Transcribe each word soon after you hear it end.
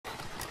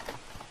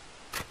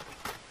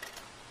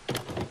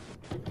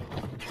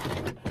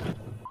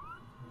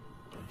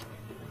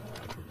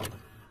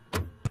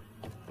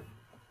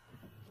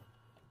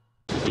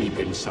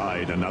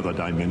inside another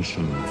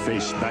dimension,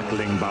 face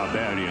battling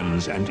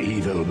barbarians and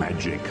evil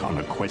magic on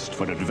a quest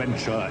for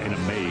adventure in a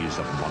maze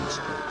of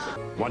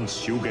monsters.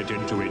 Once you get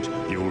into it,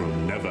 you'll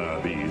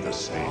never be the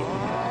same.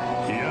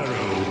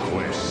 Hero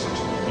Quest.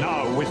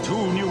 Now with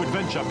 2 new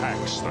adventure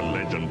packs, the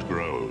legend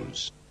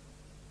grows.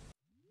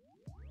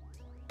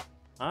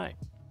 Hi,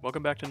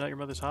 welcome back to Not Your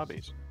Mother's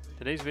Hobbies.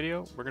 Today's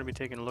video, we're going to be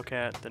taking a look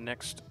at the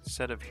next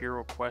set of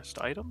Hero Quest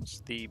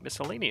items, the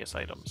miscellaneous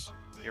items.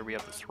 Here we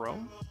have the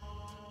throne.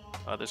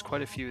 There's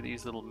quite a few of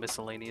these little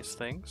miscellaneous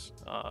things.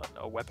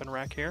 A weapon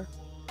rack here.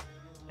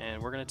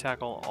 And we're going to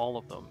tackle all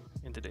of them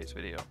in today's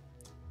video.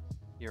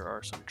 Here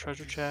are some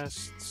treasure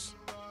chests.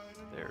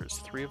 There's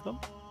 3 of them.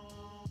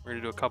 We're going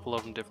to do a couple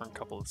of them different,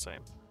 couple of the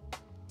same.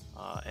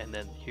 And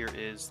then here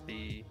is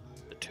the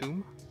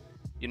tomb.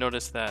 You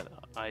notice that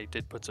I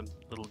did put some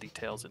little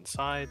details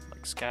inside,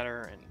 like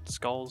scatter and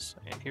skulls,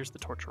 and here's the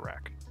torture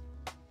rack.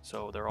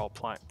 So they're all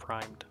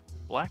primed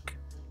black,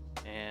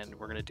 and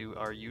we're going to do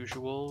our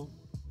usual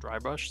dry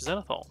brush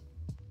zenithal.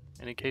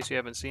 And in case you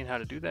haven't seen how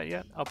to do that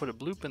yet, I'll put a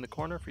bloop in the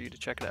corner for you to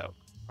check it out.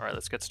 Alright,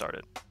 let's get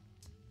started.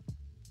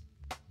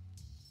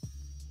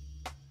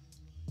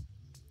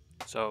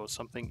 So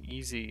something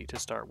easy to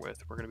start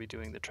with, we're going to be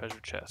doing the treasure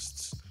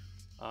chests.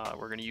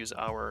 We're going to use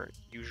our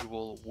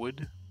usual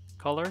wood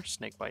color,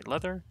 snakebite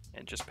leather,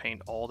 and just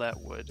paint all that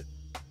wood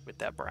with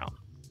that brown.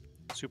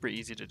 Super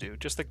easy to do,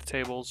 just like the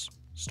tables,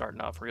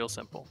 starting off real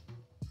simple.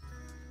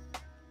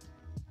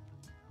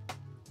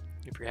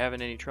 If you're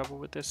having any trouble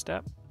with this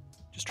step,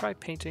 just try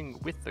painting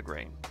with the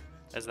grain,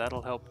 as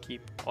that'll help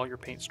keep all your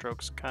paint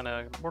strokes kind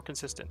of more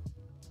consistent.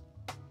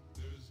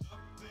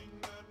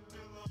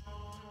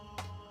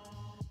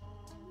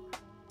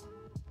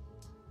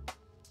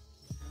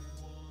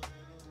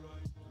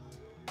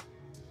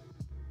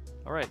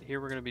 Alright,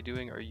 here we're going to be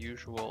doing our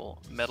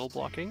usual metal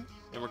blocking,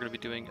 and we're going to be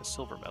doing a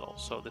silver metal.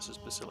 So this is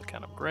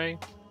basilicanum gray,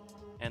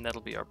 and that'll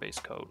be our base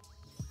coat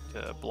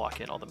to block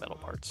in all the metal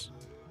parts.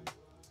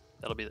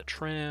 That'll be the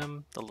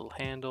trim, the little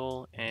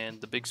handle, and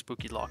the big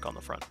spooky lock on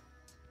the front.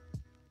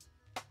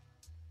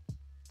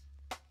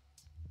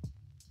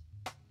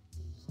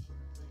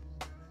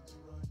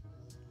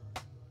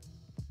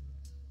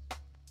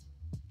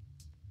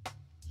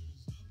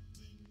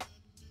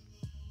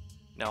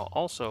 Now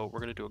also, we're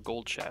going to do a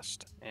gold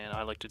chest, and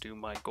I like to do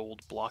my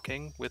gold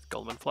blocking with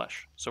Guilliman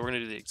flesh. So we're going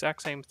to do the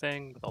exact same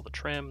thing with all the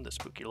trim, the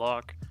spooky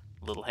lock,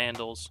 little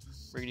handles.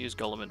 We're going to use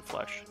Guilliman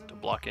flesh to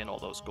block in all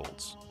those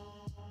golds.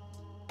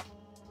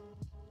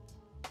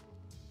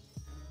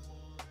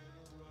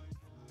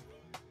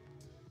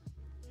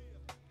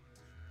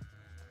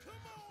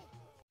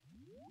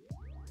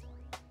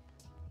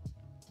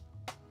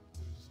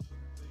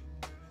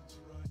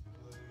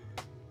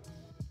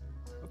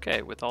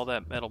 Okay, with all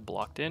that metal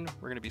blocked in,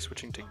 we're going to be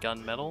switching to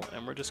gun metal,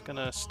 and we're just going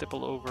to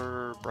stipple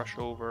over, brush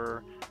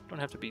over. Don't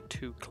have to be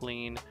too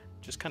clean.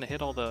 Just kind of hit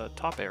all the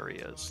top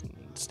areas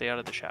and stay out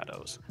of the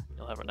shadows.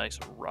 You'll have a nice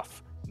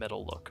rough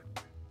metal look.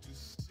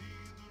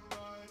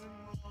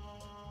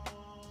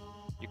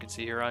 You can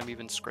see here I'm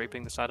even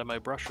scraping the side of my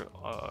brush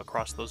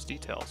across those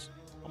details,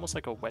 almost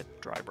like a wet,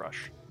 dry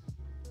brush.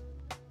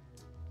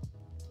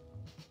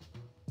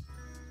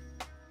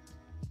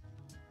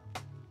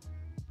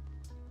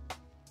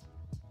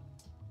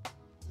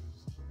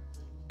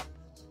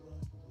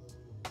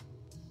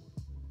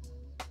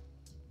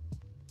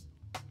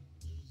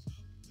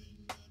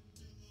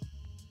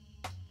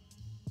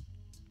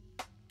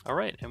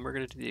 Alright, and we're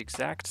going to do the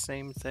exact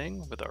same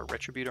thing with our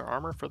Retributor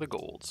armor for the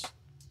golds.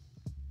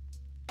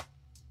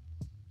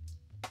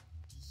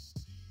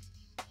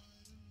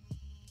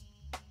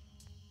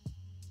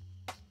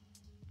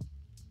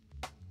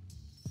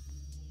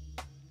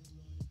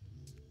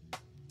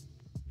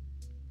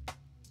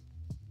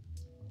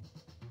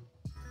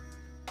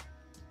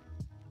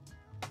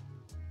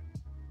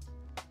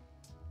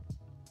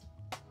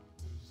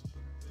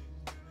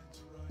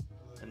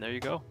 And there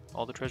you go,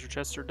 all the treasure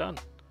chests are done.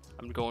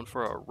 I'm going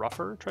for a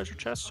rougher treasure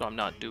chest, so I'm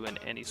not doing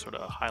any sort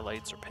of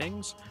highlights or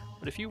pings.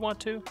 But if you want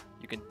to,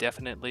 you can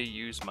definitely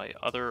use my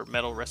other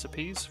metal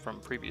recipes from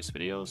previous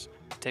videos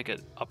to take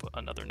it up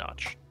another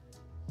notch.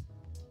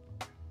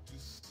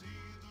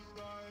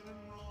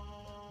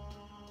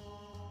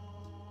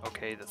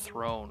 Okay, the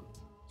throne.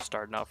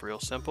 Starting off real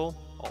simple,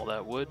 all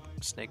that wood,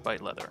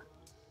 snakebite leather.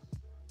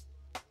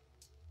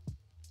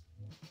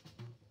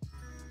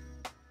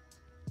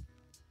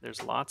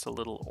 There's lots of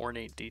little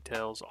ornate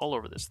details all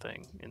over this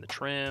thing, in the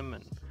trim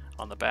and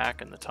on the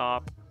back and the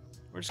top.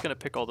 We're just going to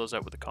pick all those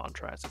out with the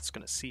contrast. It's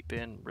going to seep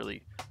in,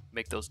 really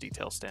make those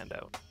details stand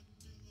out.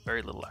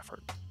 Very little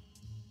effort.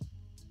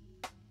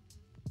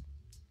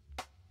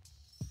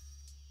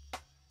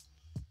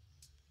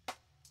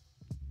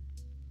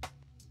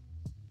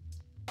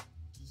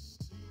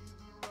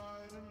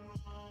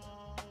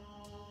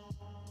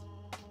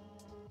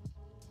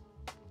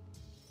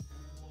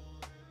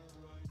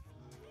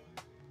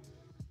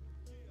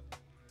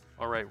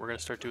 Alright, we're going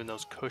to start doing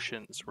those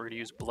cushions. We're going to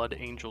use Blood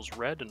Angels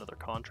Red, another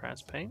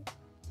contrast paint.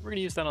 We're going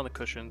to use that on the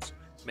cushions,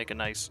 make a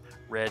nice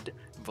red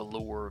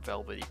velour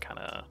velvety kind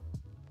of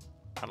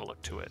kind of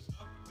look to it.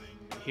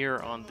 And here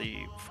on the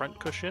front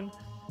cushion,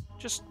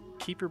 just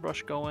keep your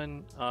brush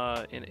going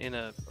in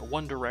a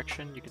one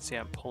direction. You can see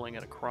I'm pulling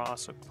it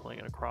across, pulling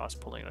it across,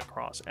 pulling it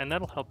across, and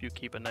that'll help you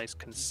keep a nice,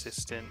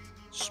 consistent,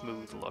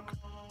 smooth look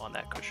on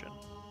that cushion.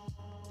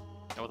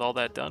 And with all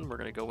that done, we're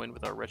going to go in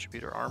with our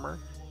Retributor armor,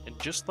 and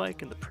just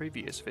like in the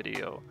previous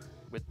video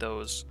with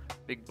those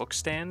big book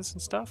stands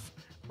and stuff,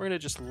 we're going to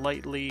just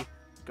lightly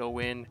go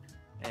in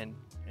and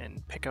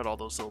pick out all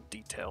those little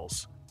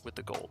details with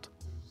the gold.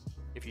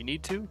 If you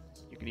need to,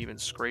 you can even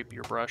scrape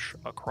your brush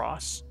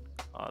across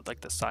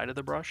like the side of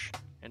the brush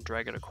and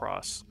drag it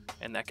across,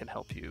 and that can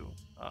help you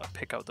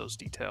pick out those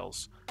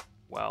details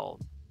while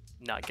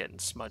not getting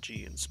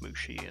smudgy and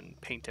smooshy and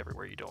paint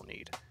everywhere you don't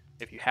need.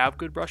 If you have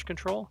good brush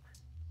control,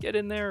 get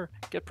in there,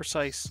 get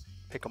precise,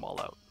 pick them all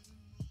out.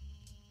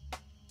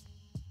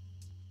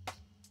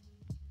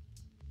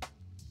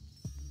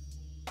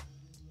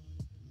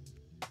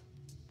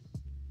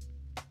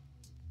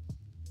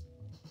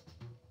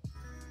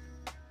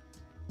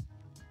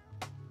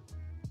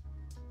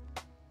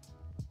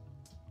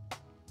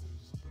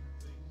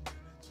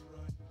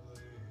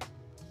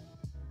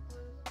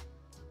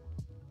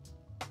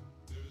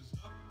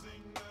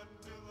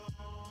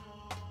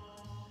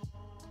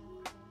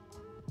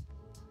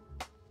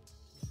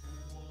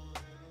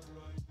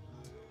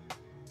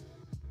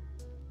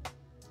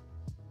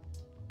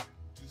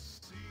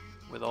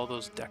 With all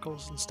those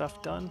decals and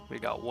stuff done, we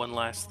got one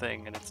last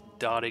thing, and it's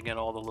dotting in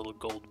all the little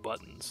gold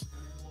buttons.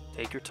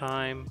 Take your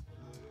time,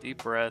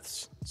 deep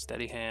breaths,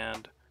 steady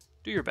hand,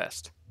 do your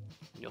best,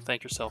 and you'll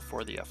thank yourself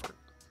for the effort.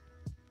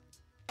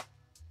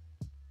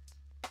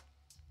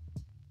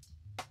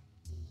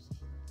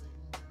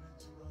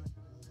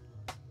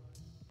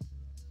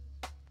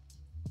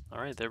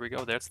 Alright, there we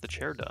go, that's the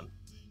chair done.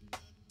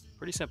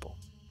 Pretty simple,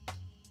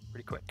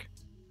 pretty quick.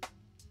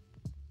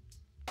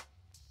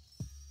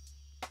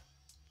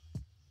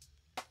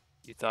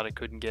 You thought it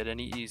couldn't get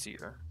any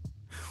easier.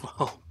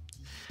 Well,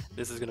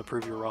 this is going to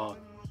prove you wrong.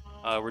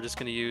 We're just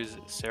going to use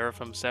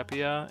Seraphim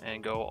Sepia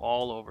and go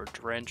all over,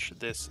 drench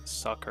this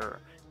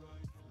sucker.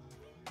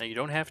 Now you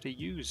don't have to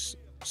use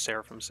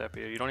Seraphim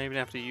Sepia, you don't even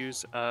have to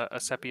use a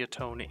sepia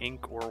tone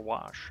ink or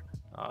wash.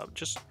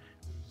 Just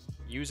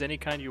use any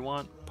kind you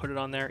want, put it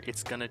on there,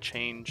 it's going to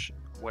change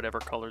whatever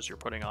colors you're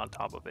putting on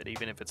top of it,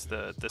 even if it's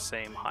the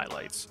same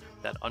highlights.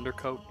 That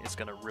undercoat is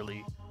going to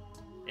really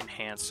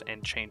enhance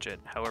and change it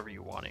however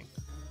you're wanting.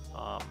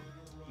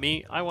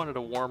 I wanted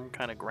a warm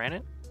kind of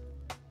granite.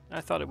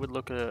 I thought it would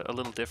look a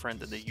little different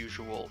than the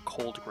usual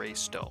cold gray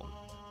stone.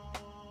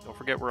 Don't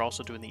forget we're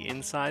also doing the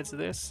insides of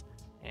this,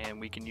 and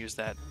we can use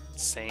that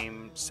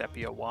same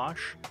sepia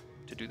wash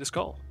to do the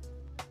skull.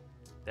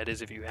 That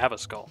is, if you have a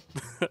skull.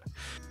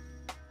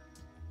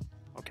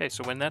 Okay,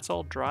 so when that's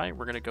all dry,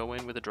 we're going to go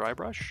in with a dry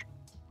brush.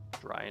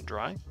 Dry and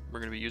dry. We're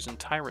going to be using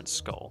Tyrant's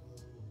Skull.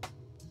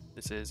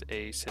 This is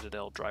a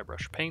Citadel dry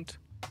brush paint.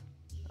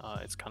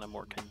 It's kind of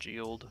more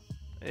congealed.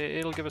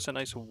 It'll give us a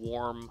nice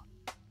warm,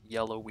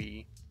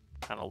 yellowy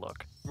kind of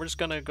look. We're just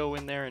going to go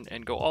in there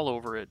and go all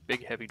over it,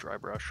 big heavy dry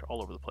brush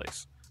all over the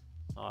place.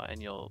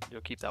 And you'll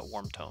keep that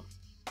warm tone.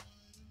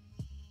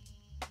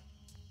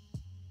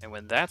 And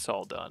when that's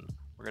all done,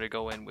 we're going to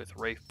go in with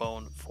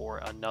Wraithbone for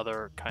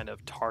another kind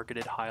of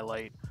targeted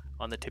highlight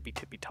on the tippy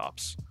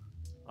tops.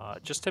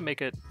 Just to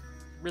make it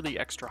really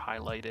extra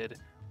highlighted.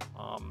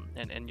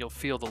 And you'll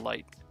feel the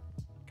light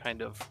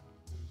kind of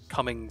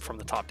coming from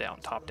the top down.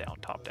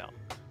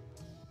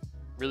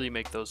 Really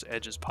make those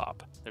edges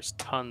pop. There's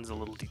tons of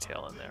little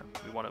detail in there.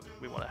 We want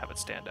to have it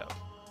stand out.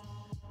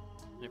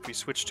 If we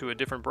switch to a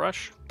different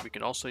brush, we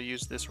can also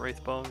use this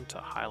Wraithbone to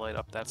highlight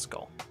up that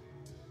skull.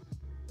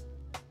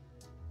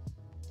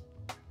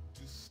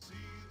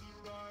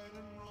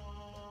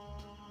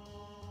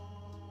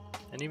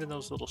 And even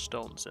those little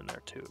stones in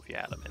there too, if you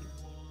add them in.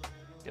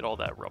 Get all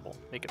that rubble,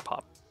 make it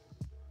pop.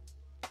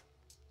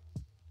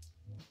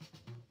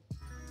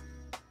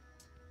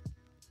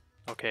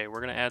 Okay,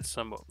 we're gonna add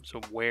some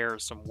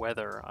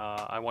weather.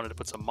 I wanted to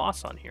put some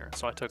moss on here,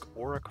 so I took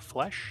Auric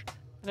Flesh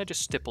and I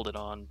just stippled it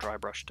on, dry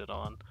brushed it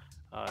on,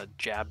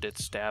 jabbed it,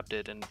 stabbed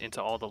it, and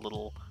into all the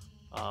little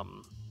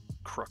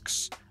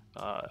crooks.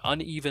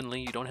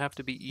 Unevenly, you don't have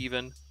to be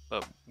even,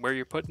 but where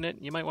you're putting it,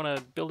 you might want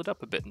to build it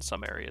up a bit in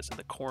some areas, in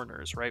the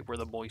corners, right, where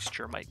the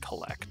moisture might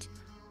collect,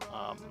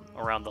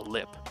 around the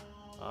lip,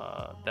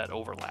 that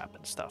overlap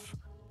and stuff.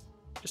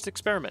 Just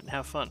experiment and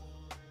have fun.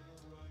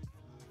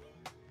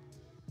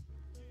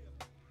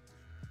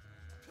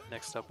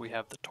 Next up we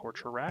have the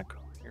torture rack.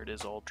 Here it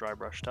is all dry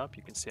brushed up.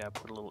 You can see I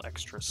put a little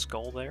extra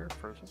skull there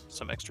for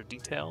some extra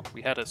detail.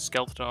 We had a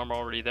skeleton arm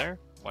already there,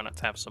 why not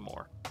have some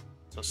more?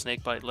 So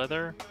snakebite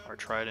leather, our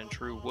tried and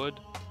true wood.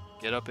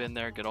 Get up in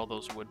there, get all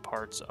those wood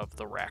parts of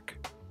the rack.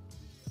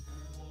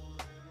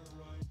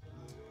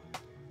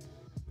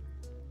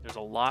 There's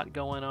a lot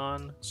going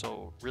on,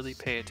 so really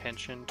pay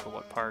attention to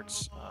what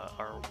parts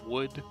are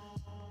wood,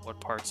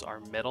 what parts are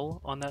metal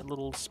on that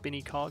little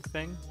spinny cog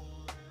thing.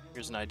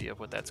 Here's an idea of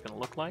what that's going to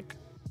look like.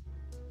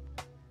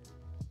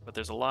 But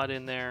there's a lot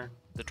in there.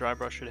 The dry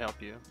brush should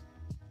help you.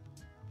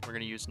 We're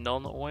going to use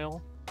Nuln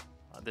Oil.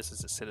 This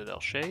is a Citadel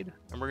shade,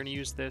 and we're going to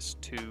use this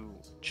to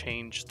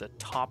change the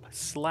top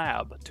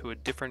slab to a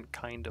different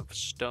kind of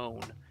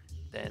stone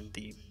than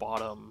the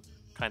bottom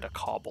kind of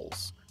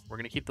cobbles. We're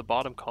going to keep the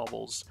bottom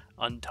cobbles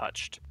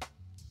untouched.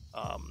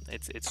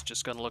 It's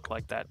just going to look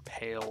like that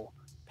pale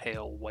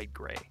white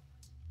gray.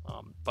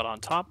 But on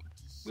top,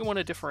 we want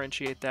to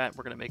differentiate that.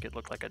 We're going to make it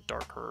look like a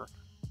darker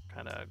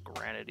kind of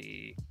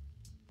granity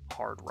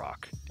hard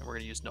rock, and we're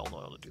going to use Nuln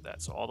Oil to do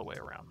that, so all the way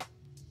around.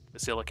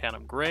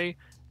 Miscellaneous gray.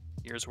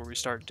 Here's where we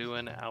start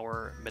doing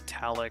our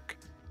metallic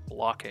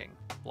blocking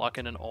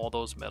in all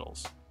those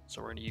metals.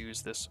 So we're going to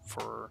use this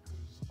for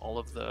all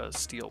of the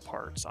steel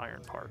parts,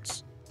 iron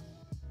parts.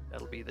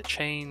 That'll be the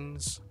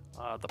chains,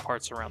 the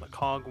parts around the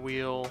cog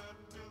wheel,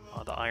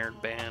 the iron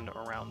band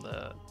around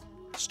the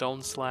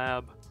stone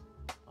slab,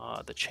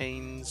 the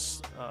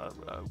chains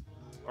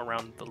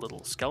around the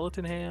little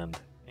skeleton hand,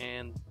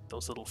 and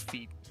those little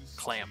feet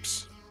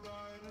clamps.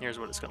 Here's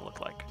what it's going to look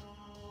like.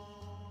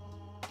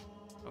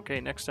 Okay,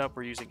 next up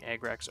we're using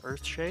Agrax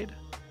Earthshade.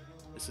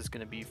 This is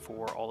going to be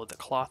for all of the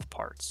cloth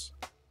parts.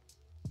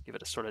 Give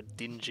it a sort of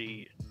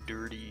dingy,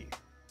 dirty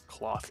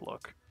cloth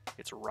look.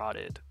 It's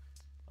rotted,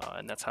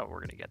 and that's how we're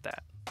going to get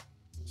that.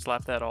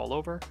 Slap that all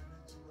over,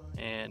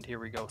 and here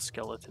we go,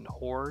 Skeleton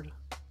Horde.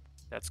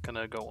 That's going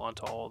to go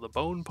onto all the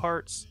bone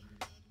parts,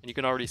 and you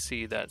can already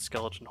see that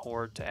Skeleton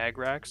Horde to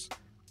Agrax,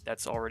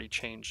 that's already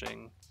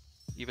changing.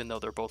 Even though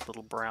they're both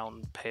little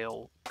brown,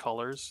 pale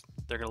colors,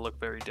 they're going to look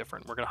very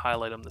different. We're going to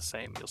highlight them the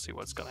same. You'll see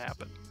what's going to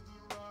happen.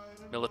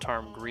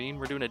 Militarum Green,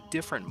 we're doing a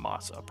different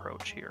moss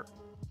approach here.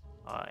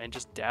 And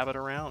just dab it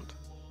around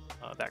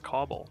that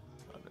cobble.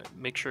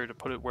 Make sure to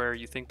put it where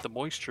you think the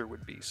moisture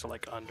would be. So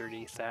like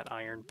underneath that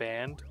iron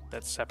band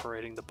that's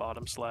separating the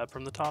bottom slab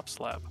from the top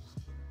slab.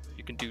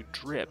 You can do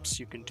drips.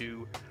 You can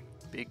do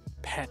big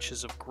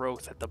patches of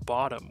growth at the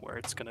bottom where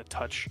it's going to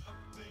touch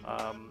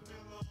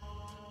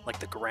like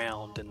the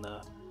ground and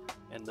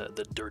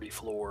the dirty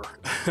floor.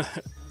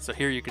 So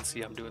here you can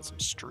see I'm doing some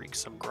streaks,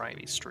 some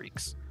grimy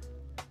streaks.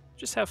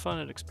 Just have fun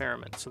and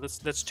experiment. So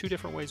that's two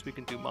different ways we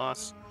can do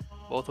moss.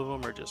 Both of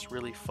them are just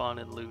really fun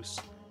and loose.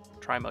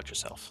 Try them out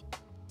yourself.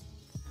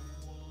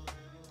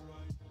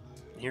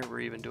 Here we're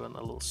even doing a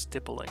little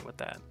stippling with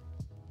that.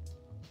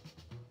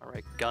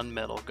 Alright,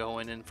 gunmetal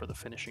going in for the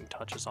finishing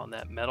touches on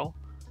that metal.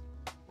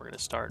 We're going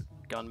to start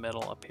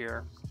gunmetal up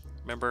here.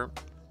 Remember,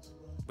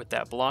 with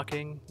that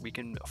blocking, we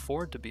can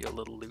afford to be a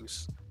little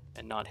loose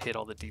and not hit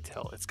all the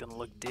detail. It's going to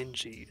look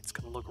dingy, it's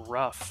going to look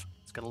rough,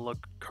 it's going to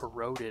look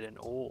corroded and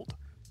old.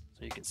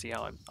 So you can see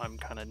how I'm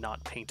kind of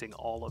not painting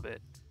all of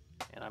it,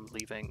 and I'm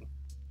leaving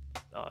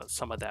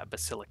some of that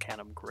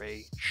basilicanum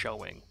gray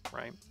showing,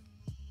 right?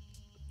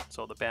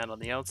 So the band on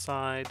the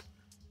outside,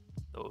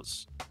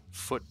 those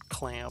foot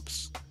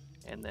clamps,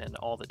 and then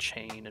all the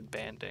chain and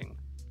banding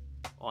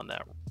on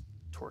that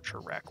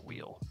torture rack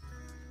wheel.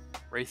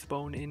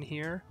 Wraithbone in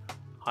here,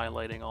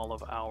 highlighting all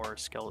of our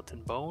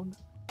skeleton bone.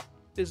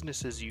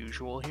 Business as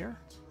usual here.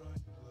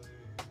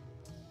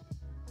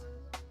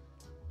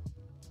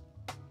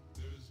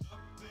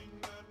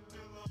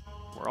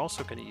 We're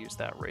also going to use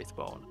that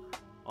wraithbone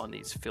on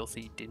these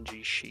filthy,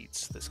 dingy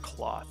sheets, this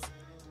cloth.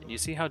 And you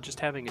see how just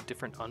having a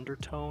different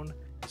undertone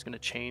is going to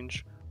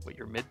change what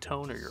your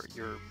midtone or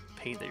your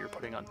paint that you're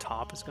putting on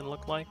top is going to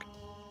look like?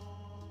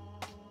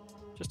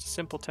 Just a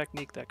simple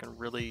technique that can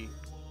really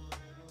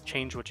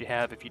change what you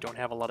have if you don't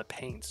have a lot of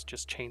paints.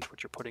 Just change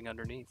what you're putting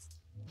underneath.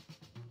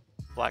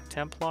 Black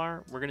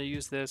Templar, we're going to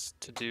use this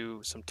to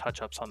do some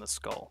touch-ups on the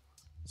skull.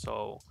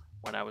 So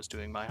when I was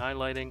doing my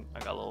highlighting, I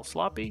got a little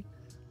sloppy.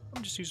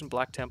 I'm just using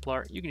Black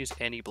Templar. You can use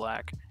any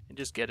black and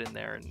just get in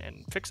there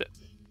and fix it.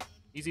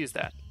 Easy as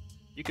that.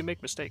 You can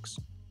make mistakes.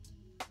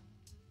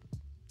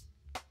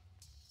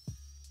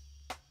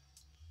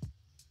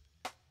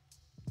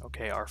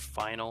 Okay, our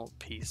final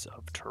piece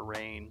of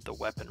terrain, the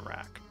weapon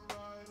rack.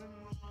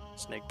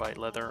 Snakebite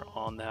leather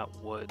on that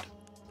wood.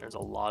 There's a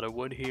lot of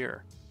wood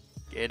here.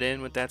 Get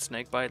in with that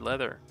snakebite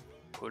leather.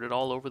 Put it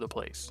all over the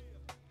place.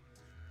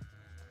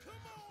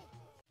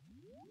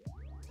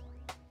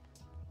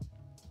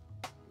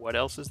 What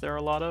else is there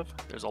a lot of?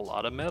 There's a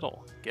lot of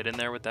metal. Get in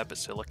there with that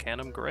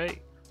basilicanum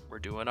gray. We're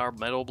doing our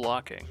metal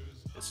blocking.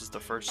 This is the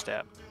first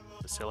step.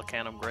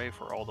 Basilicanum gray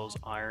for all those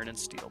iron and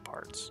steel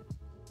parts.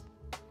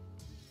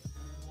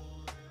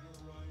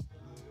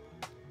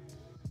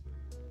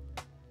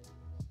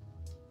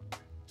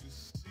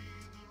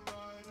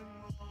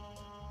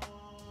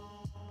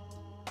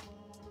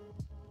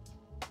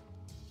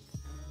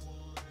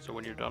 So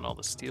when you're done all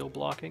the steel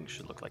blocking, it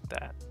should look like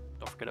that.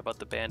 Don't forget about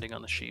the banding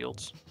on the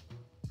shields.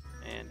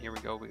 And here we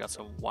go, we got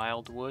some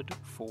wildwood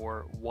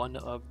for one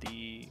of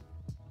the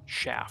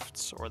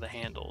shafts or the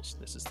handles.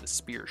 This is the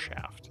spear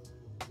shaft.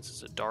 This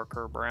is a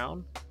darker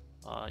brown.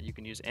 You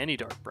can use any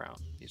dark brown.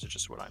 These are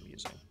just what I'm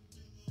using.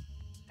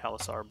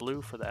 Talisar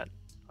blue for that,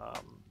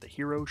 the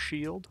hero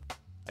shield.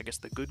 I guess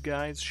the good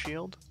guy's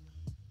shield.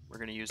 We're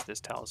going to use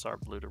this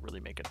Talisar blue to really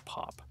make it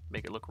pop,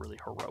 make it look really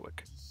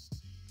heroic.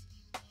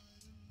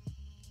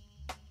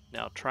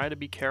 Now try to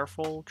be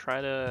careful,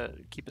 try to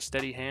keep a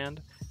steady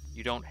hand.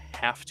 You don't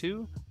have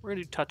to. We're going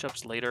to do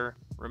touch-ups later.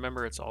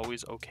 Remember, it's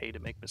always okay to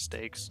make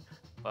mistakes,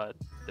 but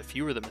the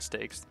fewer the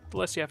mistakes, the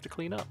less you have to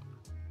clean up.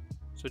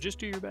 So just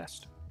do your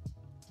best.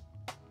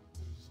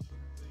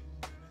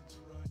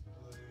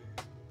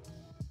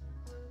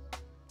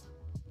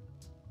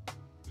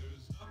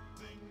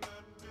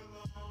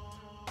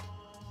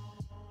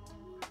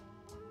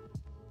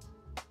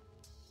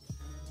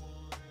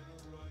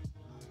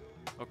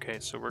 Okay,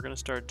 so we're going to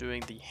start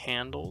doing the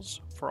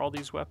handles for all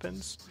these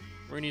weapons.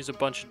 We're going to use a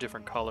bunch of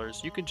different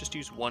colors. You can just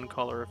use one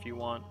color if you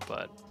want,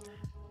 but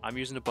I'm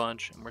using a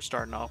bunch, and we're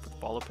starting off with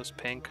Volupus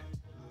Pink.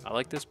 I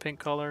like this pink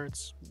color.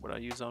 It's what I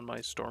use on my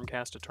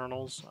Stormcast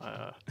Eternals.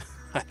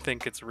 I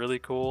think it's really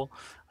cool.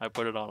 I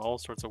put it on all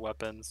sorts of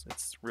weapons.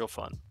 It's real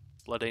fun.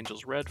 Blood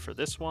Angels Red for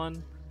this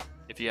one.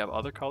 If you have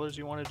other colors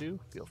you want to do,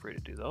 feel free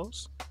to do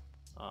those.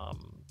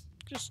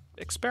 Just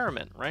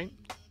experiment, right?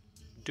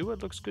 Do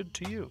what looks good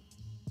to you.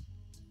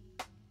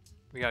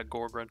 We got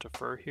Gorgrunta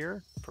Fur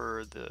here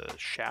for the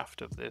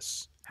shaft of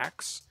this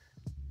axe.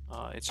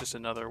 It's just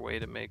another way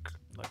to make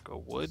like a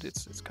wood.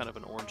 It's kind of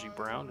an orangey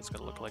brown. It's going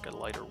to look like a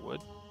lighter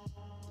wood.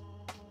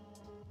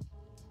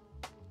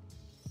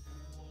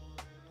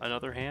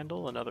 Another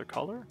handle, another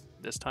color.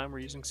 This time we're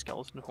using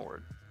Skeleton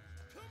Horde.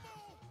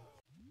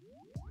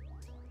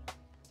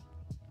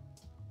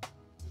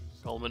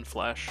 Gullman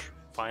Flesh.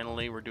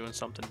 Finally, we're doing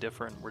something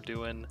different. We're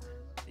doing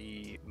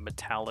the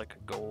metallic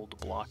gold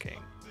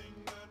blocking.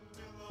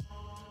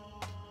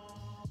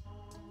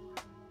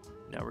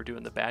 Now we're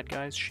doing the bad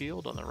guy's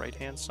shield on the right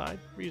hand side.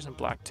 We're using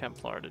Black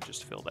Templar to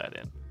just fill that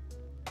in.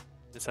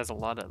 This has a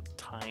lot of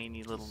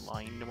tiny little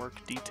line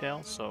work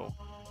detail, so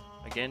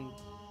again,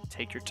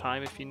 take your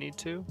time if you need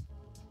to.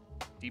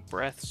 Deep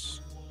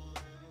breaths,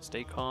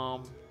 stay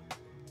calm.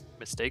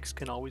 Mistakes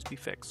can always be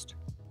fixed.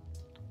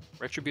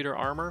 Retributor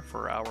armor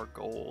for our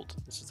gold.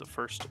 This is the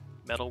first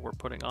metal we're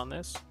putting on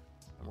this,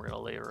 and we're going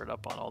to layer it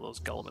up on all those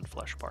Gullman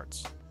Flesh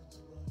parts.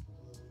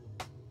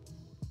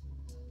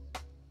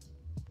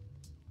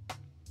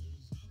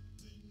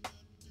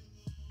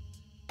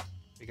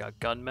 We got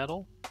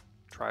gunmetal,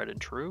 tried and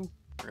true.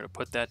 We're going to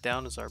put that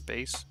down as our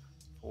base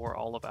for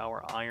all of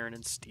our iron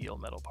and steel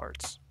metal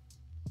parts.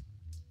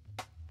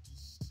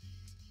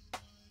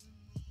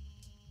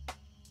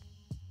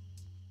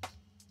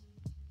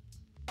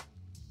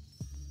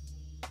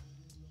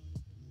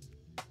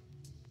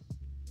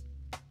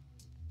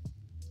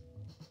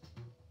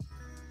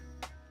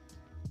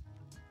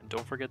 And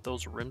don't forget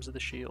those rims of the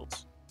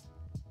shields.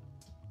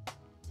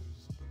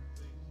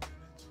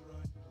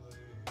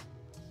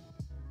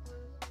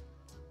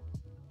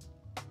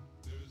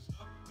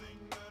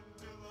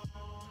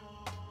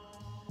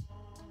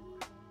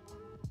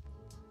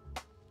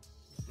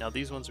 Now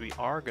these ones we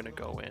are going to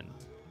go in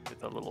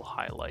with a little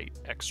highlight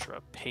extra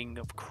ping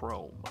of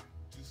chrome.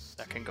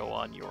 That can go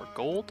on your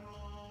gold,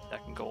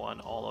 that can go on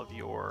all of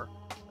your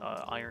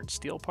iron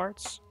steel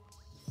parts.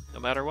 No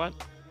matter what,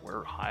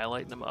 we're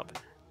highlighting them up.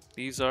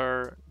 These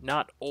are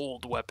not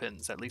old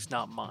weapons, at least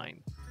not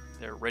mine.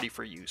 They're ready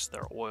for use,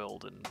 they're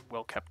oiled and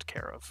well kept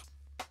care of.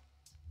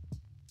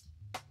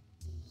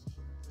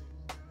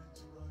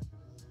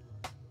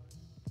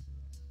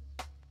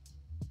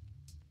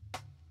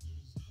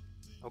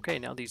 Okay,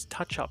 now these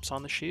touch-ups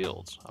on the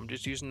shields. I'm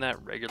just using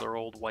that regular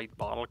old white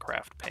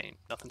Bottlecraft paint.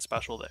 Nothing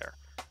special there.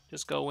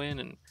 Just go in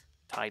and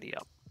tidy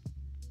up.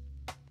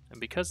 And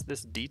because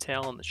this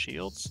detail on the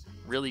shields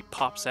really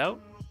pops out,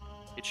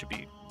 it should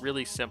be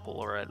really simple,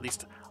 or at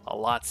least a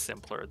lot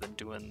simpler than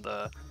doing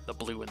the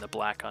blue and the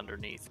black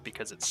underneath,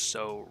 because it's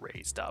so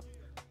raised up.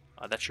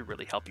 That should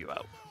really help you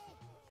out.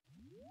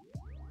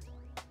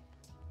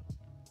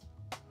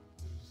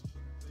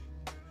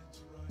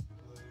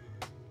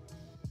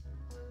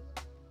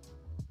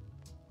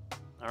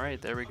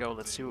 Alright, there we go.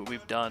 Let's see what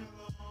we've done.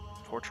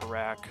 Torture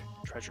rack,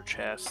 treasure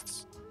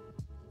chests,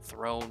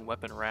 throne,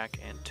 weapon rack,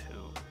 and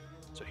tomb.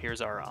 So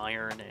here's our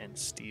iron and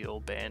steel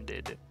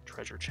banded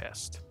treasure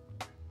chest.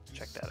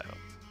 Check that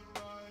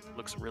out.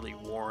 Looks really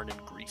worn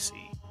and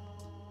greasy.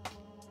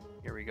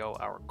 Here we go,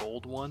 our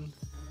gold one.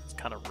 It's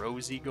kind of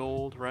rosy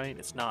gold, right?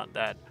 It's not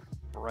that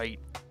bright,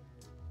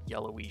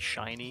 yellowy,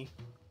 shiny.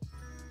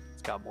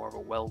 It's got more of a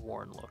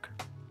well-worn look.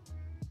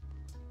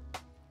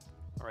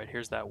 Alright,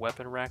 here's that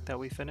weapon rack that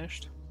we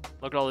finished.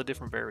 Look at all the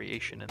different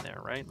variation in there,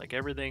 right? Like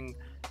everything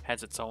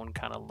has its own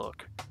kind of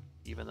look.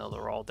 Even though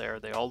they're all there,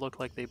 they all look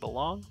like they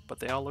belong, but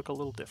they all look a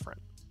little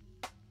different.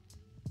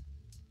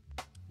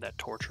 That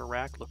torture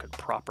rack looking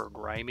proper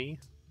grimy.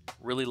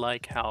 Really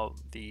like how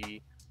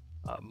the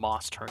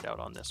moss turned out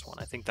on this one.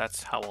 I think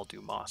that's how I'll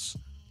do moss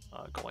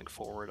going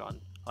forward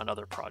on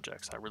other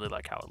projects. I really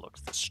like how it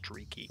looks, the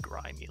streaky,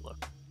 grimy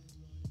look.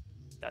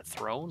 That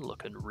throne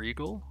looking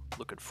regal,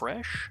 looking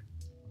fresh.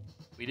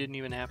 We didn't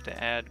even have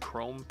to add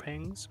chrome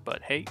pings,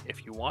 but hey,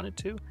 if you wanted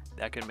to,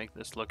 that can make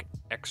this look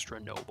extra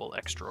noble,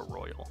 extra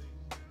royal.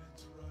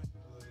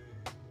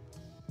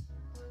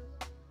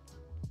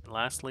 And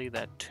lastly,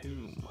 that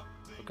tomb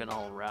looking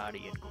all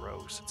rotty and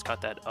gross. It's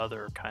got that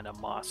other kind of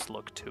moss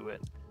look to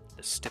it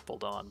the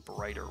stippled on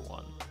brighter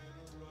one.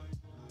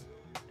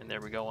 And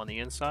there we go on the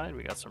inside.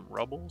 We got some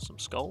rubble, some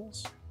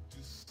skulls.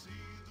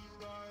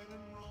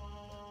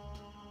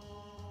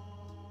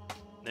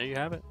 There you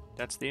have it.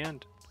 That's the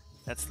end.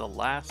 That's the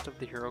last of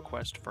the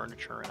HeroQuest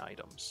furniture and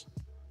items.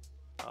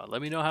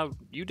 Let me know how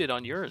you did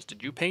on yours.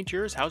 Did you paint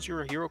yours? How's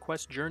your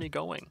HeroQuest journey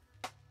going?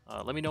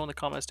 Let me know in the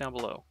comments down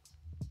below.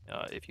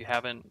 If you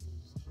haven't,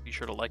 be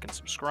sure to like and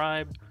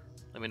subscribe.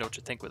 Let me know what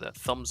you think with a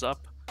thumbs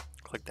up.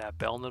 Click that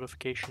bell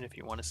notification if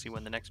you want to see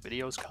when the next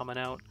video is coming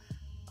out.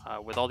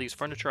 With all these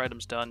furniture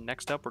items done,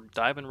 next up we're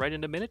diving right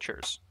into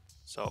miniatures.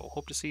 So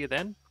hope to see you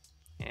then.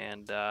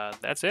 And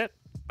that's it.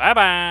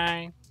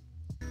 Bye-bye!